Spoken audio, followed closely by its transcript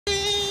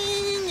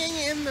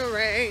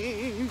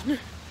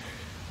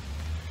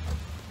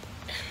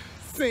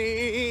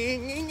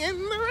singing in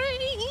the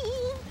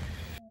rain.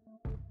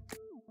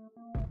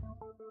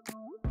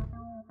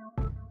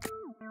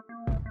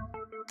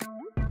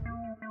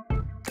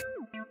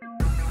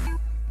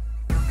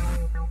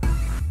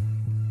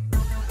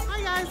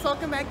 Hi guys,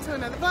 welcome back to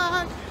another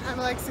vlog. I'm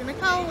Alexia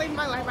Nicole, living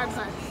my life by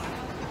design.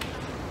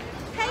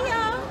 Hey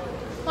y'all,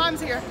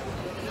 Fawn's here.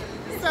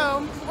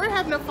 So we're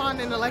having a Fawn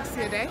and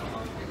Alexia day.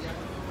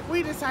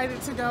 We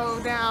decided to go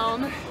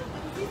down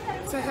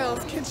to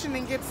Hell's Kitchen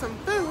and get some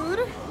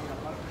food,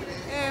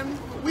 and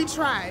we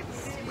tried.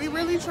 We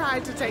really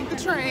tried to take the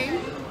train,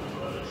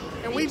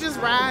 and we just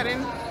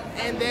riding,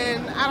 and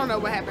then I don't know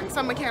what happened.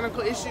 Some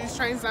mechanical issues,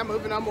 train's not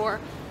moving no more.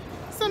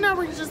 So now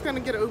we're just gonna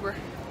get an Uber.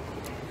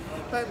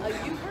 But A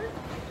Uber?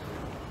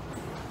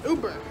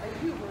 Uber.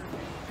 A Uber.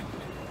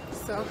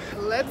 So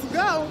let's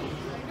go.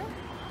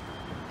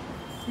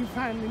 We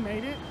finally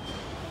made it.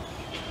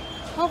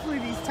 Hopefully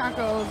these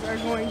tacos are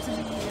going to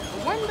be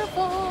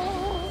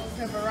wonderful.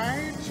 We have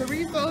variety,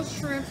 chorizo,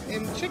 shrimp,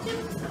 and chicken.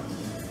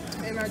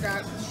 And I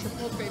got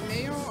chipotle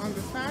mayo on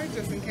the side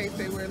just in case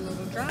they were a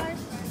little dry.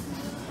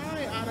 All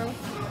right, Otto.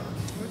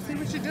 Let's see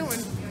what you're doing.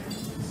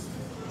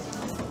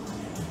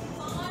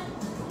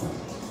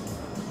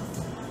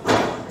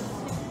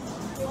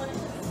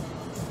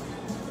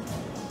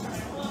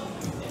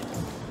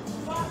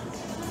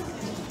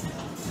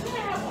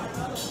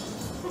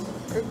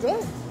 It's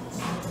good.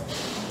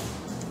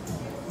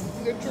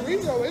 The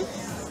chorizo is.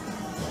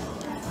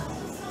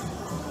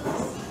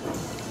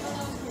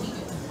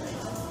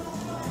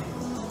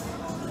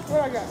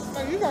 What I got?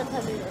 No, you gotta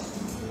come here.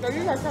 No,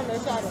 you gotta come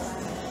this side.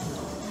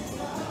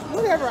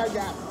 Whatever I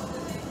got.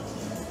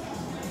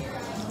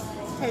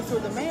 Taste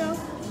with the mayo.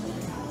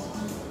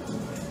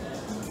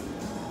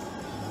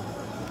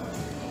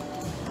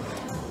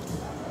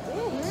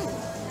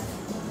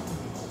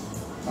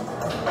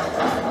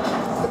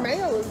 The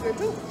mayo is good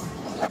too.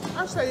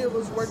 I'll say it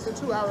was worth the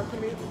 2-hour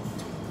commute.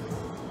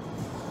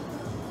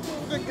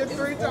 To get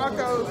 3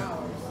 tacos.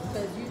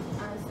 Because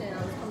I said I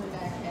was coming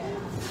back at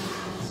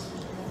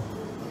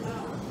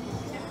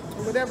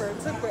Whatever, it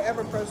took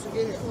forever for us to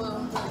get here.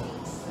 well,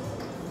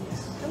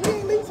 And we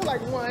didn't leave till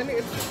like 1.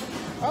 It's,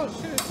 oh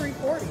shit, it's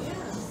 3:40.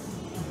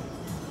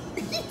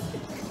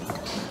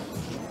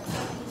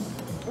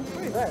 It's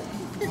pretty good.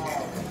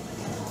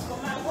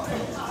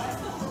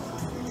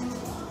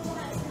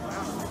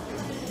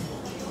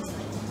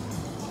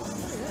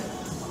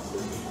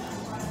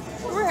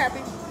 We're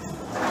happy.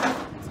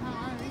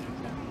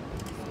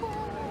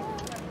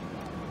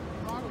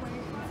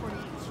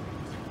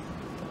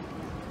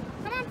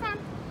 Come on, Fawn.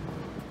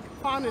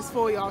 Fawn is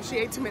full, y'all. She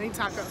ate too many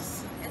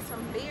tacos. and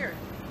some beer.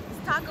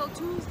 It's Taco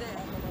Tuesday.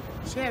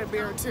 She had a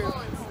beer I'm too.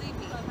 full and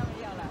sleepy.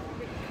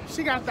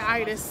 She got the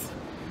itis,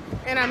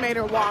 and I made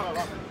her walk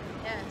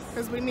Yes.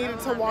 because we needed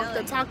to walk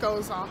the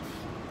tacos off.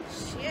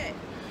 Shit.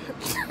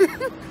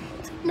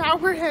 Now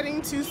we're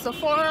heading to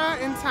Sephora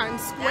in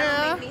Times That'll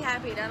Square. make me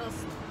happy. That'll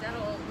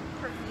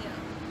perk me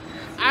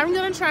up. I'm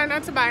gonna try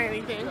not to buy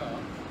anything.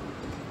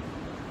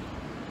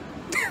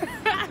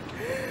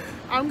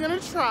 I'm gonna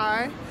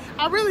try.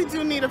 I really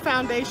do need a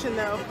foundation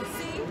though.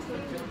 See?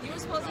 You were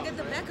supposed to get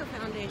the Becca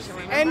foundation,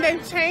 remember? And they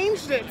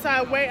changed it, so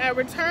I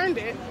returned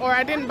it, or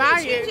I didn't buy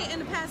They changed it. it in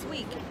the past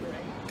week.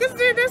 Because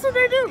that's what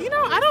they do. You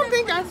know, I don't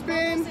think I've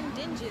been And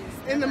dinges.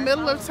 in the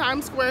middle of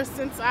Times Square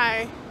since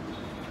I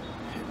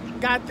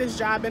got this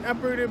job and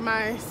uprooted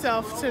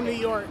myself to New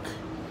York.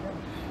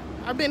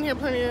 I've been here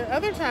plenty of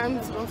other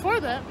times before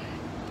that.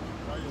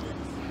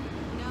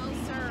 No,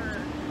 sir.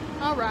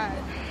 All right.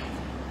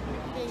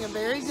 Being a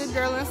very good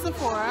girl in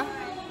Sephora.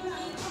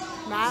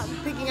 Not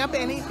picking up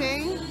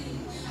anything.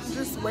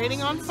 Just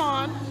waiting on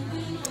Fawn.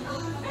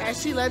 As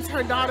she lets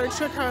her daughter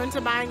trick her into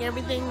buying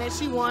everything that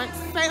she wants.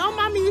 Say, oh,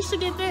 mommy, you should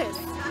get this.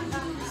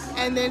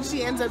 And then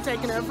she ends up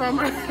taking it from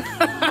her.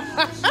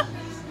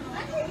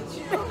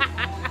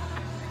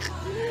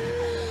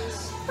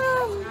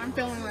 I'm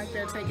feeling like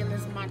they're taking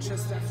this matcha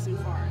stuff too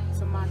far.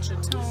 It's a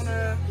matcha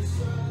toner,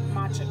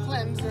 matcha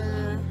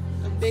cleanser,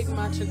 a big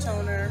matcha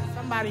toner.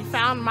 Somebody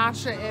found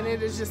matcha and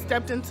it has just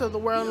stepped into the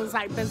world and was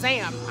like,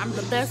 bazam, I'm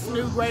the best,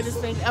 new, greatest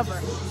thing ever.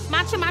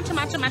 Matcha, matcha,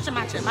 matcha, matcha,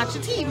 matcha,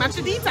 matcha tea,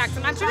 matcha detox,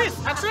 matcha this,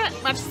 matcha that,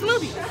 matcha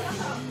smoothie.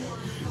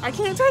 I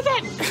can't take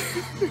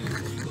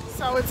it.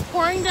 So it's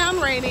pouring down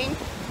raining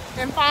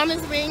and Fawn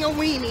is being a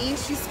weenie.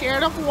 She's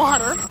scared of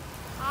water.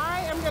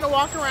 I am gonna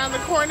walk around the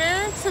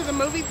corner to the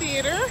movie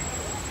theater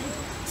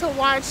to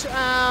watch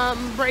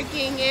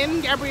Breaking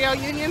In, Gabrielle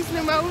Union's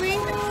new movie,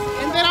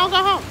 and then I'll go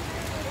home.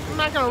 I'm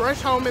not gonna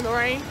rush home in the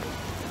rain.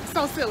 It's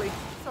so silly.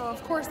 So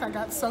of course I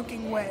got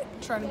soaking wet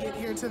trying to get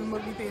here to the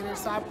movie theater,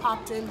 so I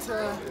popped into,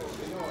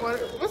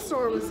 what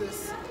store was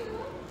this?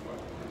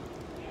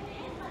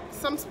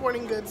 Some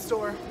sporting goods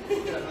store,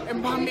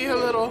 and bought me a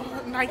little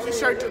Nike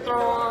shirt to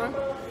throw on.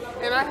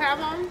 And I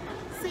have on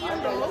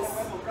sandals,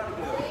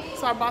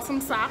 so I bought some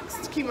socks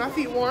to keep my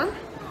feet warm.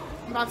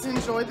 I'm about to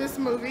enjoy this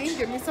movie,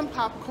 get me some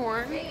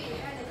popcorn,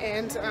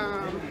 and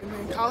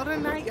then call it a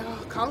night, y'all.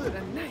 Call it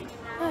a night.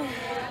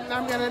 And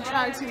I'm gonna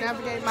try to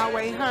navigate my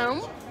way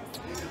home.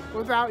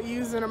 without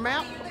using a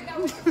map.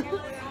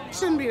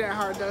 Shouldn't be that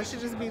hard though. It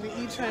should just be the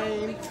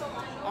E-train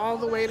all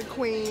the way to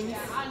Queens.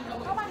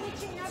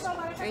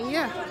 And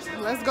yeah,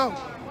 let's go.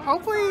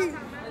 Hopefully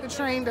the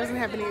train doesn't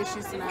have any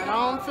issues tonight.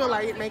 I don't feel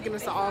like making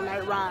this an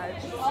all-night ride.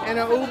 And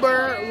an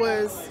Uber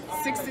was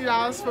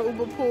 $60 for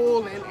Uber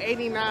Pool and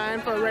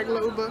 $89 for a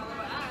regular Uber.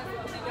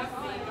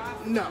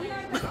 No.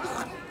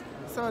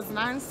 So it's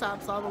 9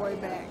 stops all the way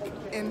back.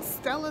 And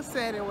Stella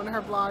said in one of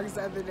her vlogs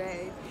the other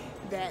day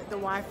that the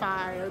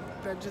Wi-Fi or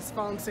the just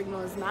phone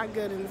signal is not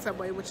good in the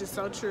subway, which is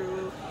so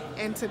true.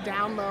 And to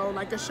download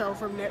like a show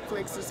from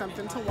Netflix or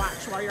something to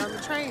watch while you're on the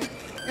train.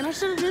 And I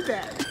should have did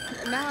that.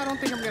 Now I don't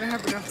think I'm gonna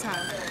have enough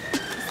time.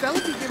 Stella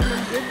be giving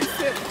them good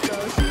tips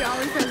though. She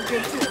always has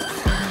good tips.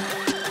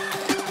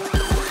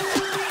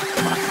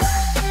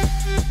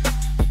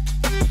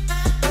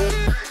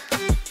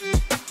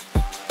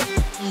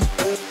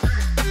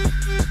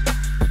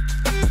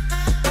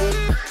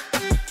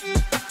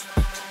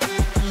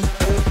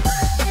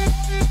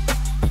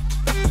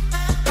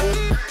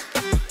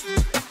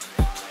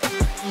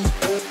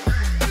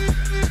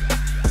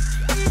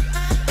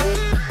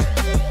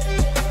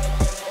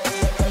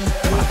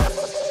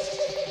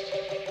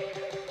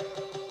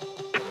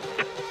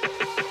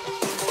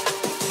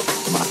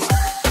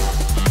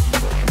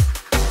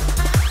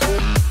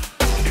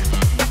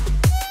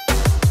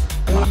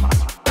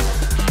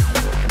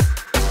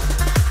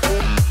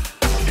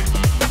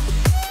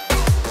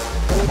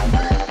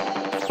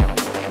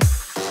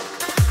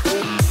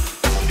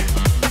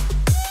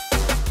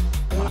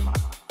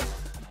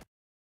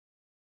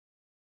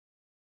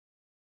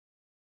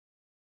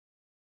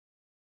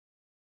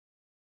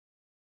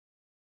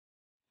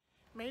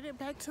 Made it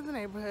back to the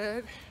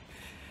neighborhood.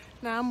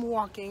 Now I'm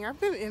walking. I've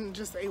been in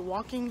just a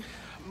walking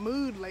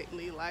mood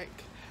lately,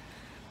 like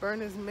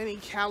burn as many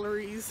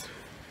calories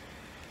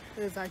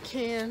as I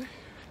can,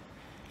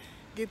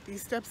 get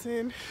these steps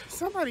in.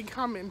 Somebody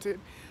commented,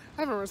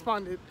 I haven't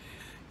responded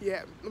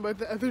yet, but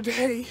the other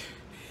day,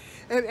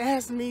 and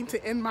asked me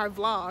to end my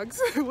vlogs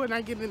when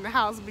I get in the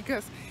house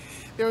because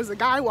there was a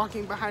guy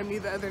walking behind me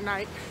the other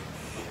night,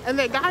 and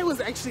that guy was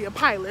actually a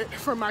pilot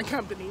for my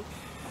company.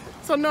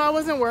 So no, I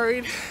wasn't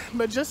worried,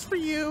 but just for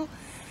you,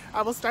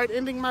 I will start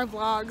ending my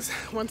vlogs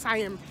once I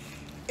am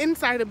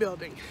inside a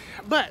building.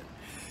 But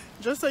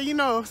just so you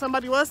know, if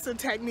somebody was to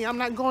attack me, I'm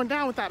not going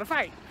down without a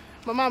fight.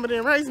 My mama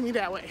didn't raise me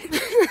that way.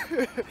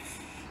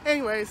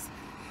 Anyways,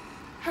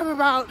 I have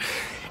about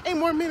 8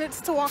 more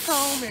minutes to walk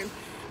home and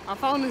my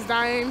phone is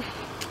dying,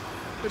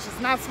 which is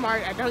not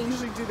smart. I don't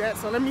usually do that,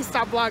 so let me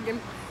stop vlogging.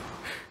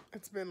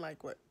 It's been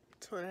like, what,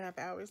 2.5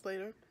 hours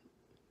later?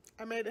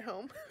 I made it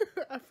home.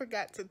 I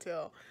forgot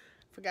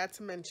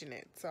to mention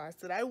it. So I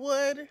said I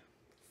would.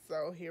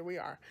 So here we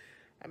are.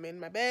 I'm in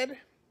my bed.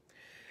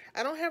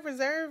 I don't have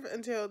reserve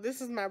until, this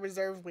is my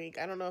reserve week.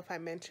 I don't know if I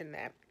mentioned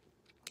that.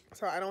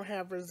 So I don't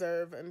have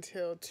reserve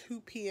until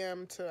 2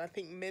 p.m. to I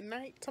think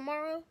midnight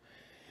tomorrow.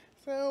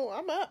 So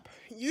I'm up.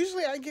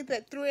 Usually I get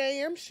that 3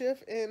 a.m.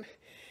 shift and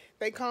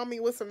they call me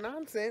with some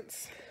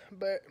nonsense,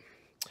 but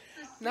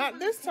not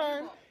this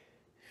time.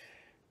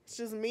 It's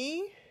just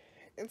me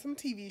and some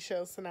TV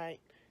shows tonight.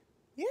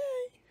 Yay!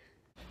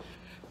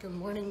 Good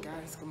morning,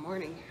 guys. Good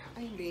morning.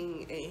 I'm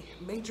being a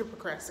major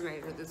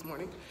procrastinator this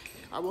morning.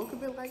 I woke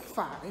up at like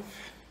 5,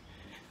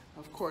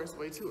 of course,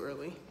 way too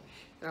early.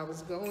 And I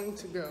was going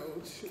to go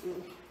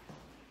to,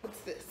 what's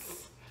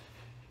this?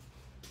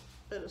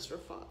 That is for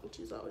fun.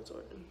 She's always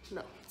ordering.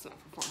 No, it's not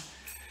for fun.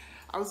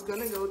 I was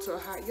gonna go to a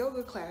hot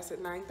yoga class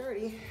at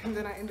 9:30, and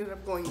then I ended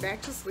up going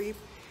back to sleep.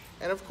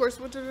 And of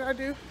course, what did I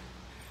do?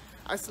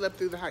 I slept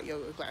through the hot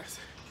yoga class.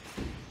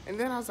 And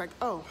then I was like,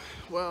 oh,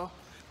 well,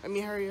 let me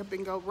hurry up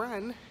and go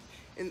run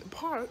in the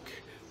park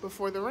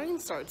before the rain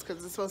starts,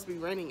 because it's supposed to be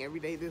raining every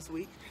day this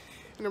week.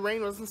 And the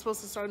rain wasn't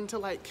supposed to start until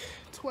like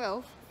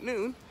 12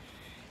 noon.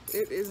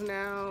 It is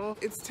now,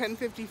 it's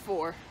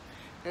 10:54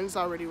 and it's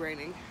already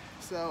raining.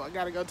 So I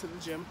gotta go to the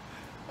gym.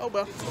 Oh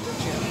well, to the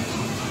gym.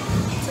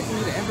 It took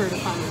me forever to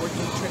find a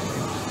working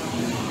treadmill.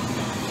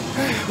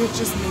 Which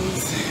just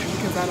means,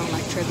 because I don't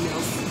like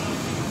treadmills,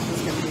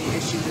 it's gonna be an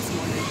issue this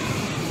morning.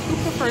 Who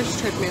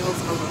prefers treadmills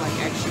over like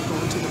actually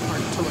going to the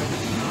park to run?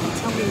 And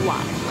tell me why.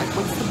 Like,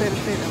 what's the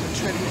benefit of a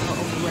treadmill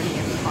over running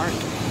in the park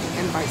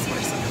and vice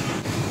versa?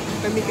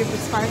 Let me get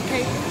this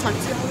 5K. Talk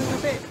to y'all in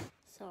a bit.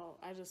 So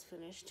I just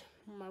finished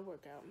my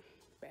workout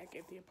back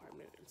at the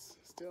apartment. It's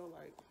still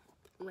like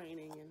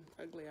raining and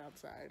ugly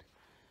outside.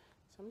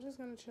 So I'm just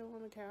gonna chill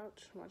on the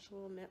couch, watch a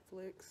little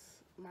Netflix.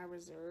 My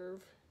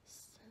reserve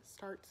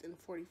starts in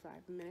 45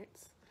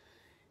 minutes.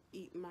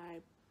 Eat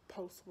my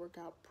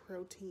post-workout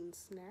protein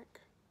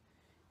snack.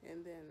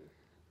 And then,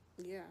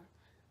 yeah,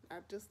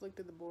 I've just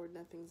looked at the board.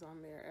 Nothing's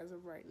on there as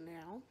of right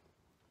now.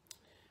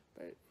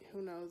 But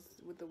who knows,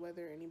 with the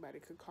weather, anybody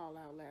could call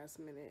out last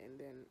minute and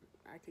then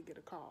I could get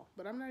a call.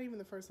 But I'm not even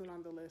the first one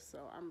on the list, so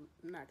I'm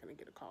not going to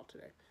get a call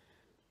today.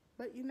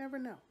 But you never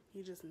know.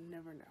 You just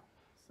never know.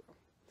 So,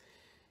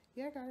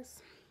 yeah,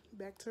 guys,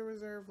 back to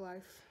reserve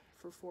life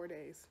for 4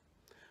 days.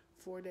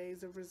 4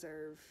 days of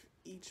reserve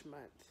each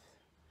month.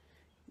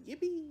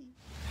 Yippee!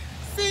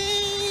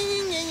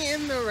 Singing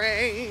in the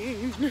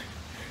rain.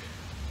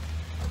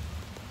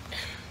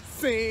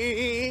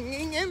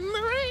 Singing in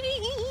the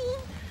rain.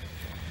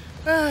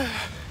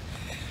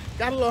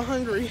 Got a little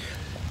hungry.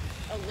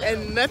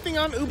 And nothing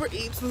on Uber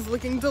Eats was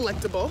looking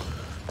delectable.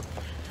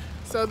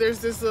 So there's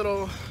this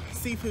little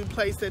seafood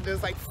place that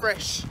does like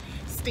fresh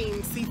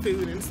steamed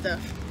seafood and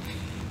stuff.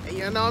 And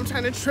you know I'm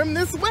trying to trim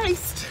this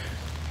waist.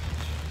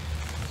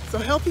 So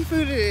healthy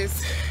food it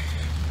is.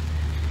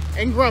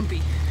 And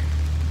grumpy.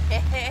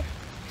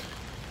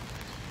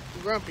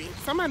 Grumpy.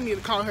 Somebody need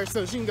to call her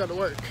so she can go to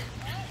work.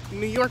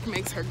 New York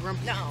makes her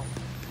grumpy. No.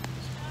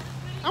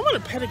 I want a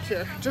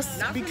pedicure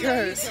just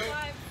because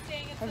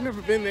I've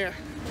never been there.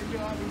 They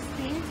do all these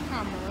steamed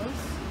combos.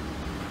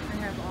 They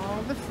have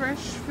all the fresh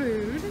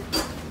food.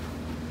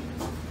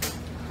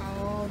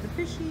 All the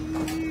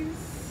fishies.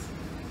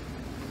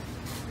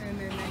 And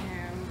then they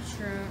have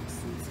shrimps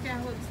and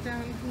scallops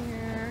down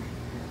here.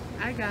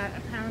 I got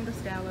a pound of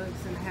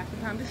scallops and a half a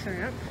pound of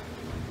shrimp.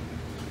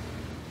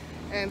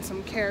 And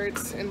some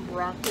carrots and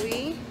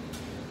broccoli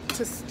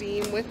to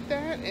steam with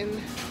that. And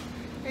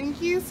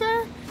thank you,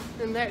 sir.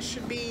 And that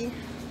should be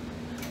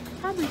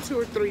probably 2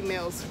 or 3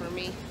 meals for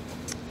me.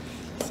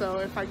 So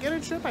if I get a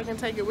trip, I can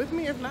take it with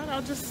me. If not,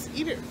 I'll just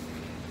eat it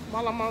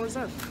while I'm on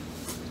reserve.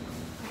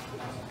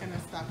 And I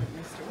stop at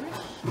Mr. Wish.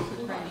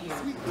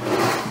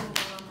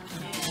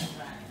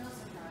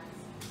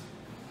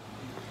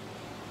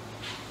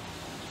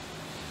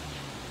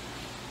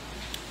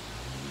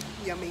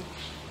 Yummy.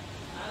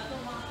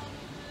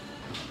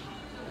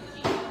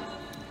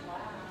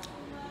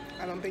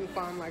 I don't think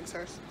Fawn likes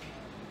hers.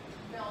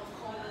 Throw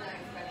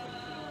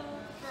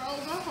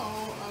the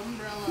whole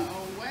umbrella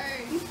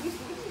away.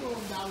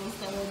 Little dollar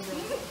store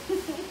umbrella.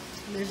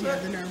 Then she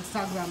had the nerve to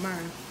talk about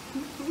mine.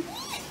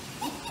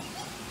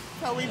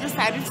 So we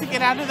decided to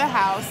get out of the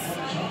house.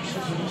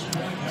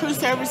 Crew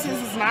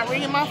Services is not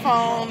ringing my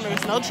phone.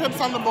 There's no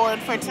trips on the board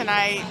for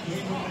tonight.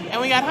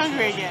 And we got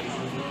hungry again.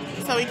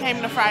 So we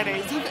came to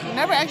Fridays. We've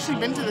never actually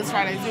been to this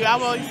Fridays. We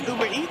always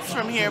Uber Eats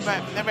from here,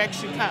 but never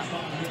actually come.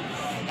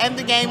 And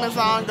the game is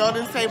on,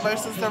 Golden State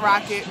versus the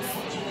Rockets.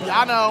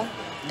 Y'all know,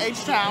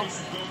 H-Town.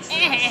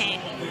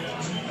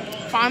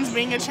 Fawn's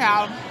being a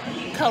child,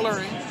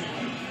 coloring.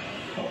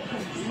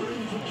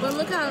 But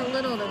look how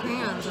little the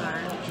pans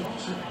are.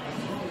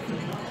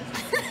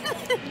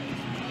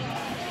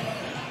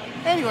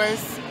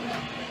 Anyways,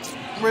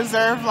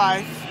 reserve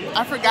life.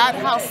 I forgot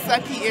how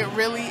sucky it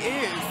really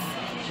is.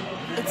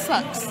 It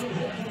sucks.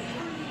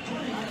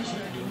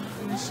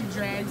 And she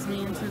drags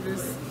me into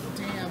this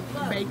damn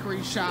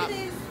bakery shop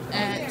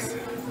at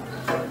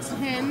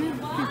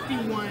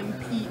 10:51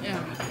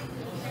 p.m.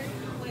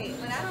 Wait,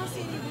 but I don't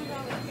see anything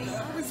wrong with it.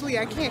 Obviously,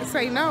 I can't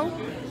say no.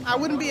 I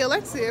wouldn't be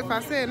Alexia if I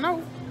said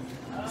no.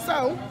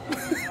 So,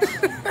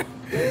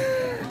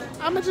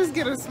 I'm gonna just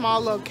get a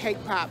small little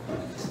cake pop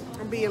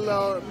and be a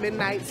little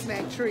midnight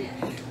snack treat.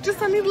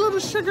 Just I need a little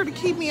sugar to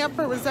keep me up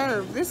for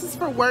reserve. This is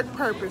for work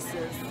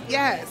purposes.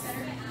 Yes,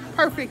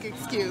 perfect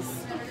excuse.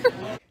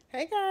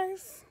 Hey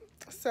guys,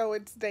 so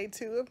it's day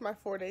 2 of my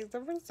 4 days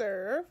of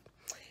reserve,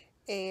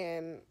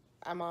 and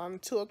I'm on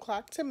 2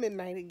 o'clock to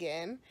midnight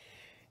again,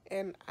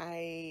 and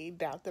I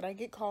doubt that I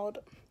get called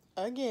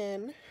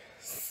again.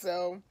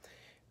 So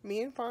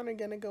me and Fawn are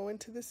gonna go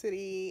into the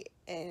city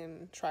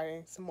and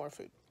try some more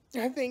food.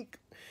 I think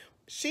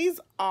she's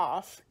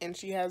off and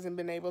she hasn't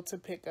been able to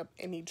pick up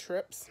any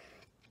trips,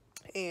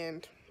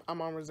 and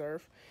I'm on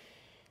reserve.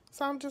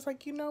 So I'm just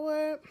like, you know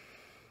what?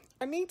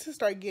 I need to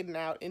start getting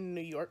out in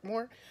New York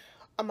more.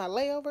 On my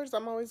layovers,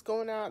 I'm always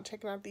going out,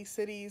 checking out these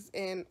cities,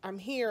 and I'm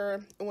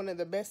here in one of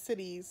the best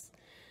cities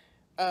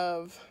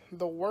of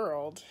the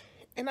world,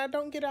 and I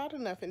don't get out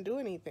enough and do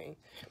anything.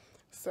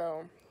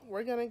 So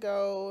we're gonna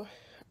go,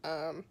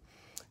 I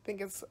think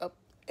it's up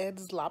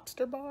Ed's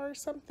Lobster Bar or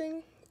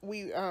something.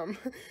 We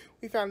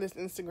found this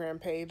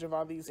Instagram page of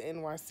all these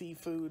NYC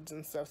foods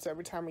and stuff, so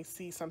every time we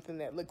see something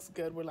that looks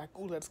good, we're like,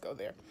 ooh, let's go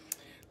there.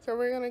 So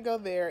we're gonna go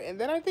there, and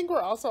then I think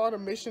we're also on a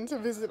mission to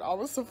visit all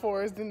the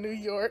Sephoras in New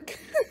York.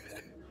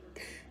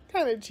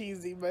 Kind of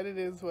cheesy, but it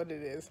is what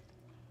it is.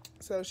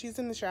 So she's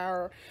in the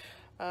shower.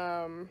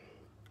 I'm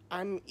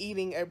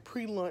eating a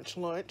pre-lunch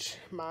lunch,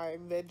 my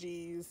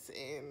veggies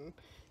and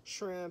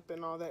shrimp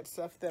and all that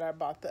stuff that I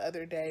bought the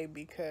other day,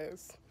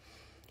 because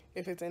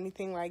if it's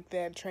anything like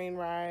that train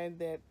ride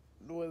that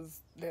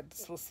was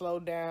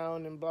slowed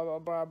down and blah blah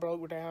blah,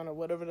 broke down or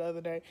whatever the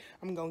other day,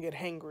 I'm gonna get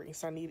hangry,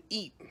 so I need to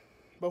eat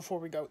before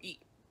we go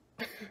eat.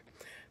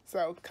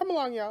 So come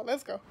along, y'all,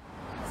 let's go.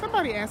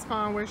 Somebody asked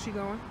Fawn where she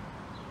going.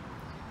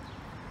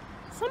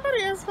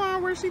 Somebody asked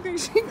Fawn where she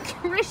thinks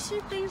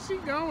she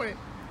going.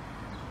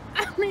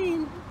 I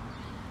mean,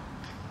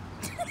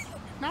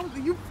 now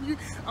you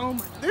oh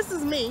my, this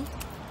is me.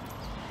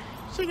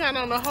 She got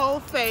on the whole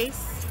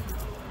face.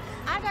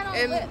 I got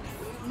on lips.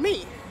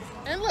 Me.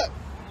 And look,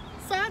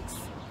 socks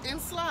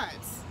and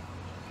slides.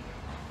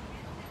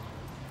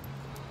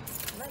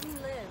 Let me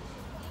live.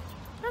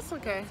 That's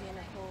okay.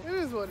 It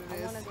is what it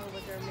is. I want to go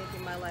with her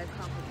making my life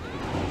complicated.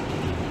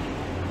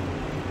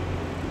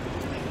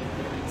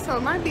 So So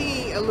it might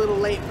be a little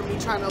late for me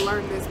trying to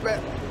learn this, but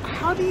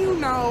how do you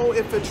know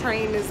if a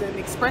train is an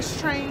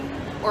express train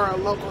or a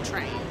local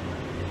train?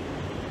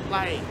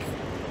 Like,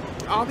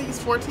 all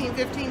these 14,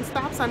 15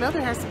 stops, I know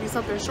there has to be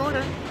something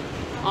shorter.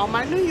 All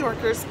my New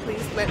Yorkers,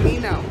 please let me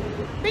know.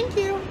 Thank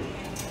you.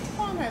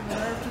 Mom had the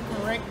nerve to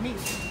correct me.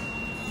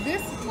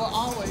 This will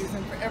always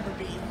and forever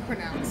be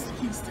pronounced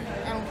Houston.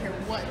 I don't care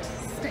what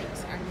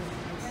state I'm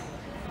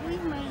in.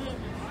 We've made it.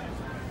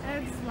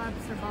 Ed's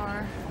Lobster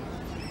Bar.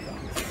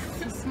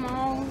 A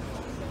small,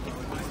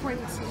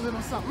 quaint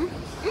little something.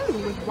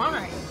 With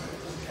wine.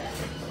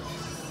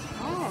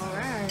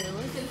 Alright,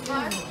 look at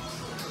that.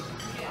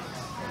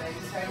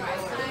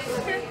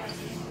 Okay.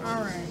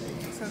 Alright,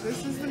 so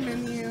this is the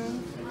menu.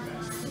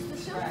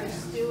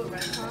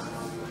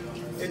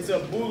 It's a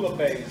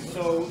bouillabaisse,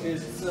 so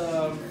it's,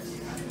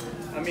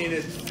 I mean,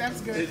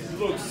 That's good. it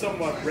looks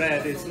somewhat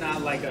red. It's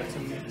not like a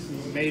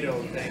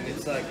tomato thing.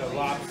 It's like a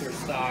lobster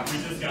stock.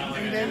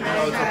 And then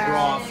Oh, it's a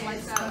broth.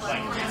 like I'm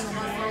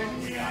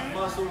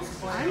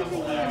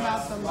thinking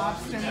about the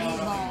lobster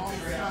meatballs.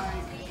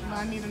 Like, I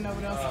need to know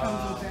what else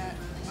comes with that.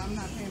 I'm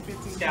not paying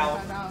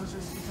 $15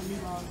 just for some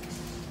meatballs.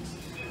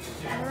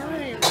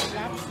 Alright,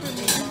 lobster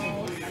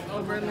meatballs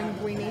over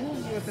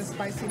linguine with a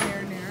spicy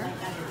marinara.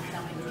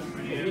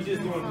 We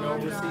just doing no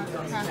receipt.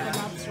 Half a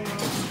lobster roll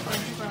and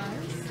french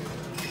fries.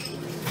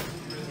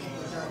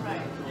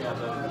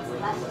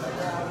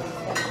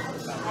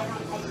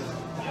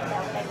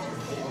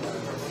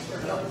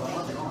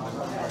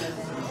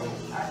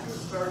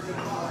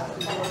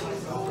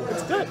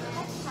 It's good.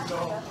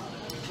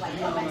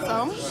 So,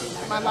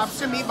 my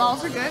lobster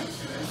meatballs are good.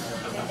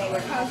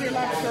 How's your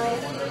lobster roll?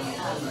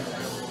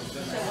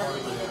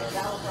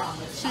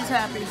 She's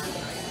happy.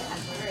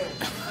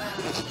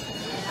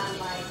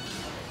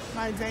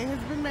 My day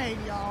has been made,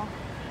 y'all.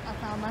 I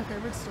found my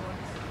favorite store.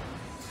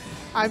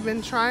 I've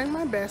been trying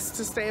my best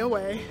to stay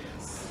away.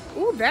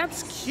 Ooh,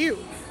 that's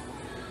cute.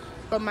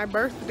 But my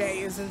birthday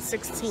is in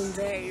 16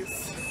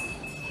 days.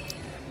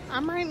 I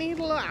might need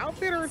a little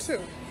outfit or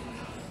two.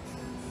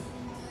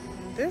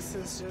 This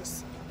is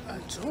just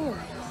adorable.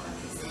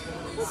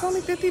 It's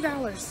only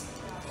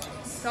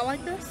 $50. Y'all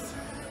like this?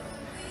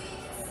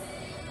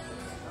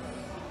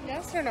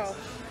 Yes or no?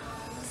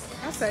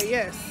 I say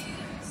yes.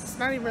 It's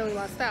not even really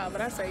my style,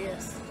 but I say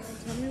yes.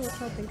 Tell me what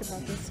y'all think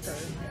about this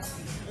skirt.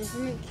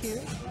 Isn't it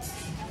cute?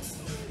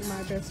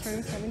 My best friend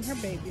is having her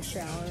baby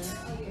shower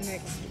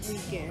next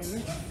weekend,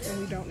 and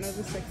we don't know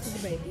the sex of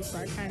the baby, so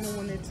I kind of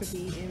want it to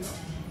be in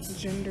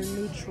gender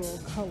neutral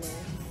color.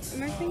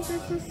 And I think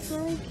this is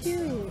so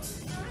cute.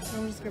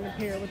 I'm just going to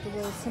pair it with a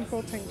little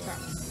simple tank top.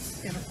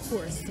 And of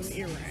course, some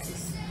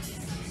earrings.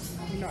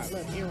 You know I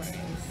love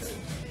earrings.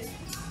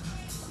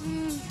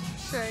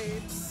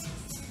 Shades.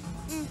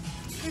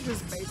 They're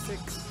just basic.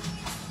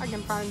 I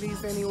can find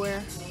these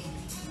anywhere.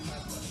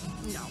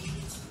 No.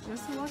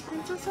 Just walked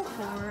into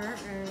Sephora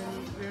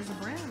and there's a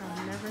brand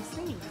I've never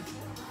seen.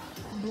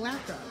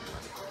 Black Up.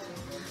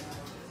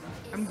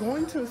 I'm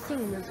going to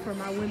assume it's for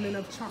my women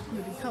of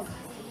chocolatey color.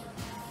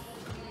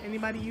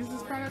 Anybody use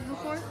this product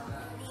before?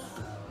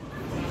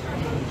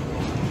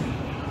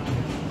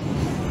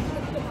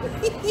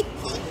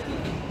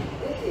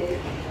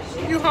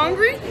 You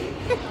hungry?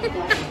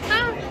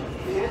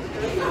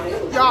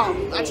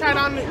 Y'all, I tried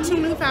on 2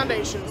 new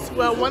foundations.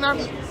 Well, one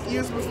I've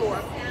used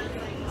before.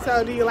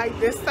 So do you like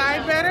this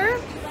side better?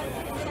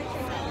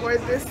 Or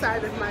this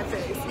side of my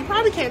face? You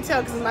probably can't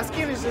tell because my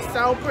skin is just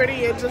so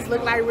pretty. It just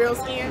looked like real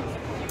skin.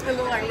 It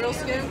look like real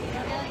skin?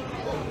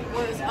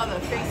 What is other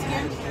fake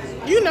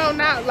skin? You know,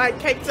 not like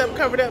caked up,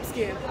 covered up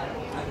skin.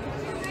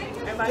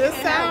 This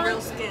side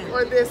real skin.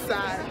 or this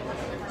side?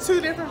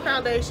 2 different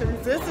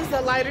foundations. This is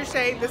a lighter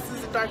shade. This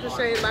is a darker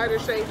shade, lighter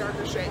shade,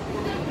 darker shade.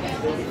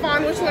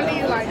 Fawn, which one do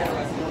you like?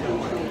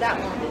 That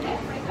one.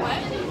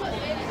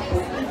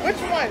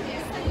 Which one?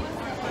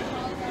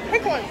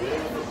 Pick one.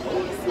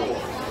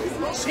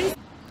 Jeez.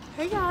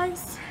 Hey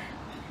guys.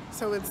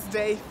 So it's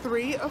day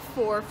 3 of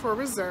 4 for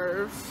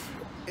reserve.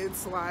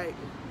 It's like,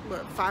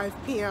 what, 5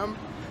 p.m.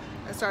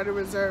 I started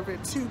reserve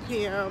at 2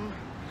 p.m.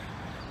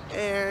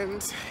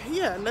 And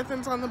yeah,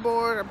 nothing's on the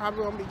board. I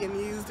probably won't be getting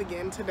used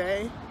again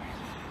today.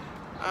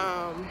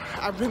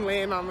 I've been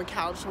laying on the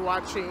couch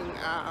watching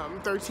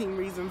 13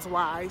 Reasons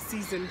Why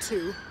season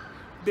 2.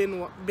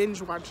 Been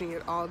binge watching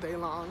it all day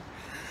long.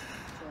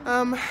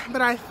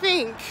 But I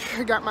think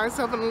I got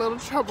myself in a little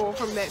trouble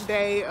from that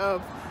day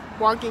of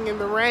walking in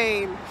the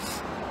rain.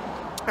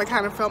 I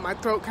kind of felt my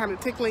throat kind of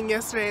tickling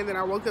yesterday, and then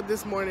I woke up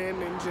this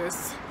morning and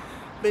just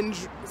been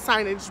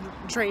signage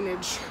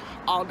drainage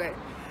all day.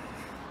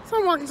 So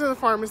I'm walking to the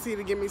pharmacy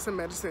to get me some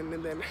medicine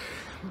and then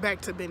back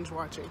to binge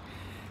watching.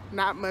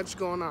 Not much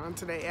going on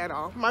today at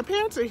all. My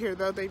parents are here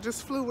though. They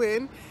just flew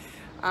in.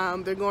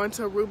 They're going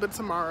to Aruba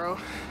tomorrow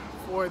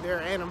for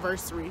their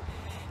anniversary,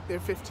 their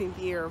 15th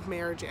year of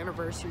marriage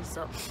anniversary.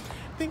 So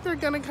I think they're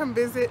gonna come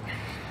visit.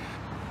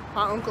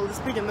 My uncle is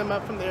picking them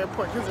up from the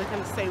airport because they're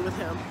gonna stay with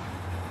him.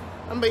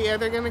 But yeah,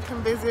 they're gonna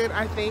come visit,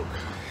 I think.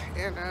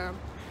 And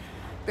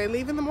they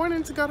leave in the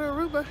morning to go to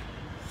Aruba.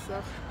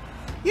 So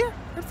yeah,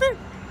 that's it.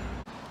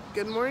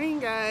 Good morning,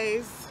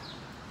 guys.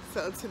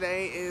 So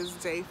today is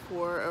day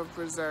 4 of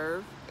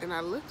reserve, and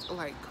I look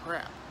like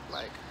crap.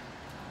 Like,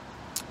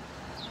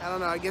 I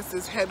don't know, I guess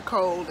this head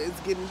cold is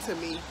getting to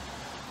me.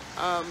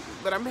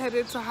 But I'm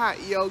headed to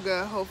hot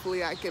yoga.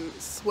 Hopefully I can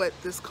sweat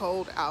this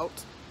cold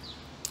out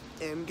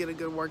and get a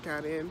good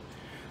workout in.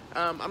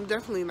 I'm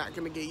definitely not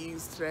going to get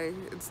used today.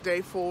 It's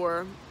day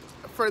 4.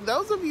 For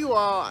those of you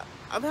all,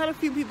 I've had a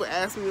few people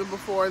ask me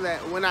before that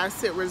when I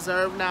sit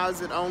reserve now,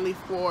 is it only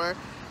for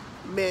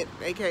Mint,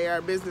 aka our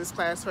business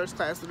class, first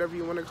class, whatever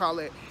you want to call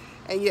it?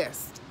 And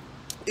yes,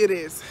 it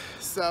is.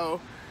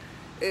 So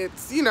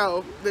it's, you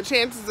know, the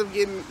chances of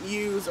getting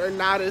used are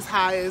not as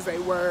high as they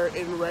were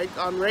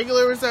on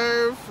regular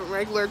reserve,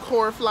 regular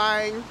core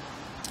flying.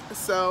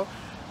 So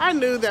I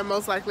knew that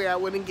most likely I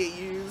wouldn't get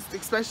used,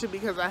 especially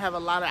because I have a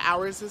lot of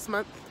hours this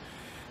month,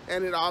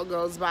 and it all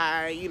goes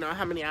by, you know,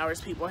 how many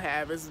hours people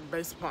have is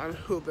based upon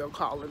who they'll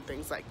call and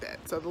things like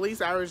that. So the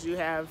least hours you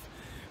have,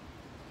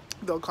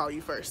 they'll call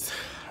you first.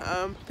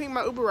 I think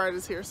my Uber ride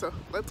is here, so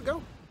let's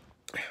go.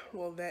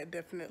 Well, that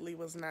definitely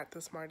was not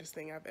the smartest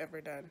thing I've ever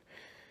done.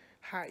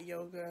 Hot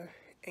yoga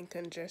and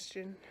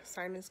congestion,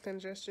 sinus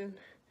congestion.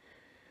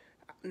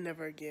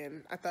 Never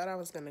again. I thought I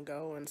was gonna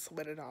go and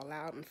sweat it all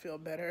out and feel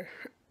better.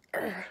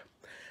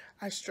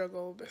 I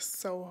struggled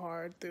so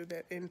hard through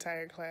that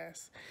entire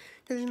class.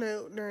 Because, you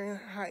know, during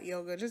hot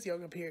yoga, just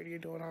yoga period, you're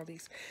doing all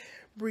these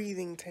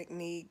breathing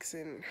techniques,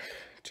 and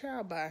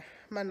child, bye.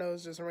 My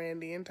nose just ran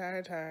the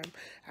entire time.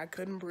 I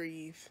couldn't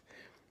breathe.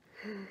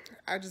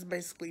 I just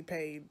basically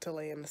paid to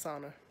lay in the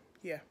sauna.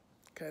 Yeah,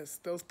 because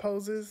those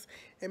poses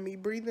and me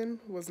breathing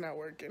was not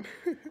working.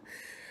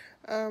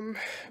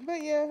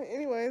 But yeah,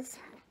 anyways,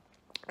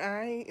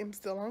 I am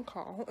still on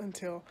call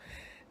until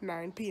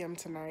 9 p.m.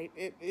 tonight.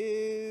 It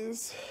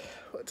is,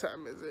 what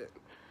time is it?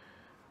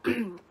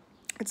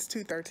 It's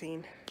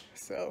 2:13.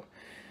 So,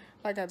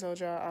 like I told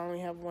y'all, I only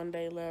have 1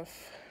 day left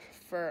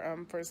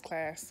for first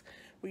class.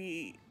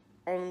 We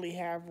only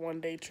have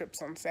 1-day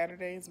trips on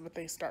Saturdays, but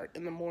they start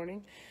in the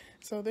morning.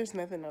 So there's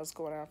nothing else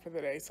going on for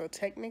the day. So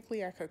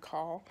technically I could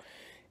call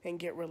and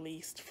get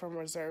released from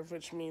reserve,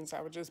 which means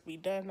I would just be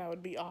done. I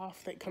would be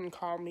off. They couldn't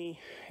call me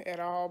at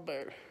all,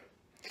 but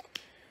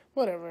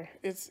whatever.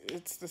 It's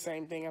the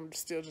same thing. I'm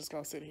still just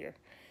gonna sit here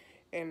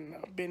and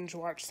binge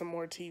watch some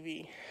more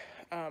TV.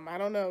 I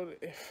don't know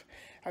if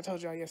I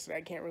told y'all yesterday,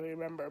 I can't really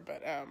remember,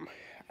 but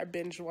I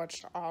binge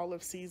watched all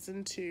of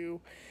season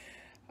 2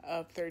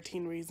 of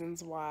 13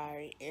 Reasons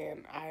Why,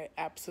 and I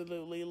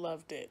absolutely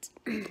loved it.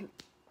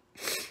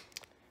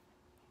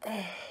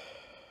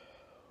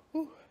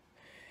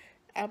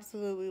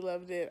 Absolutely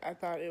loved it. I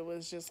thought it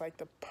was just like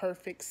the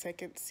perfect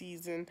second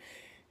season.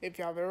 If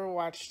y'all have ever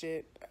watched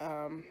it,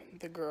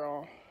 the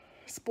girl,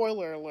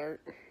 spoiler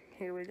alert,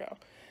 here we go.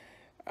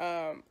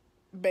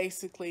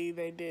 Basically,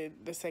 they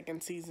did, the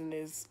second season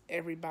is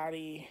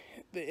everybody,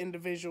 the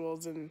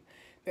individuals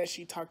that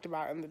she talked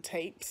about in the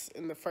tapes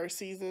in the first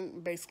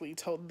season, basically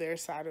told their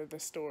side of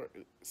the story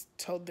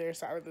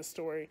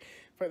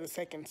for the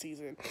second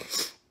season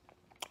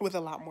with a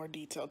lot more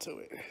detail to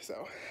it.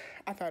 So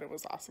I thought it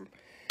was awesome.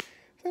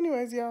 So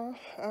anyways, y'all,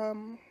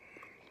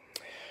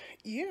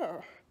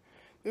 yeah,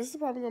 this is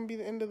probably going to be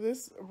the end of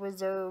this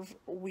reserve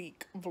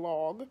week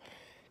vlog,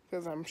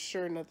 because I'm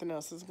sure nothing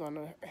else is going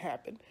to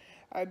happen.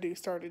 I do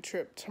start a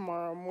trip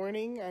tomorrow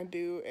morning. I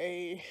do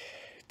a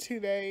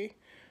 2-day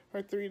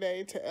or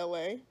 3-day to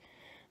LA.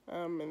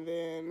 And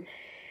then,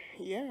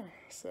 yeah,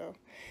 so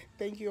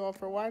thank you all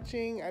for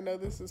watching. I know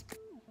this is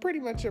pretty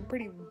much a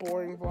pretty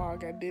boring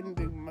vlog. I didn't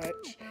do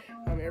much.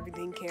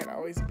 Everything can't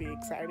always be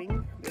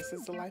exciting. This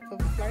is the life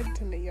of a flight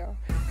attendant, y'all.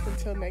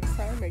 Until next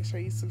time, make sure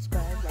you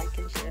subscribe, like,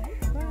 and share.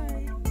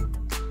 Bye.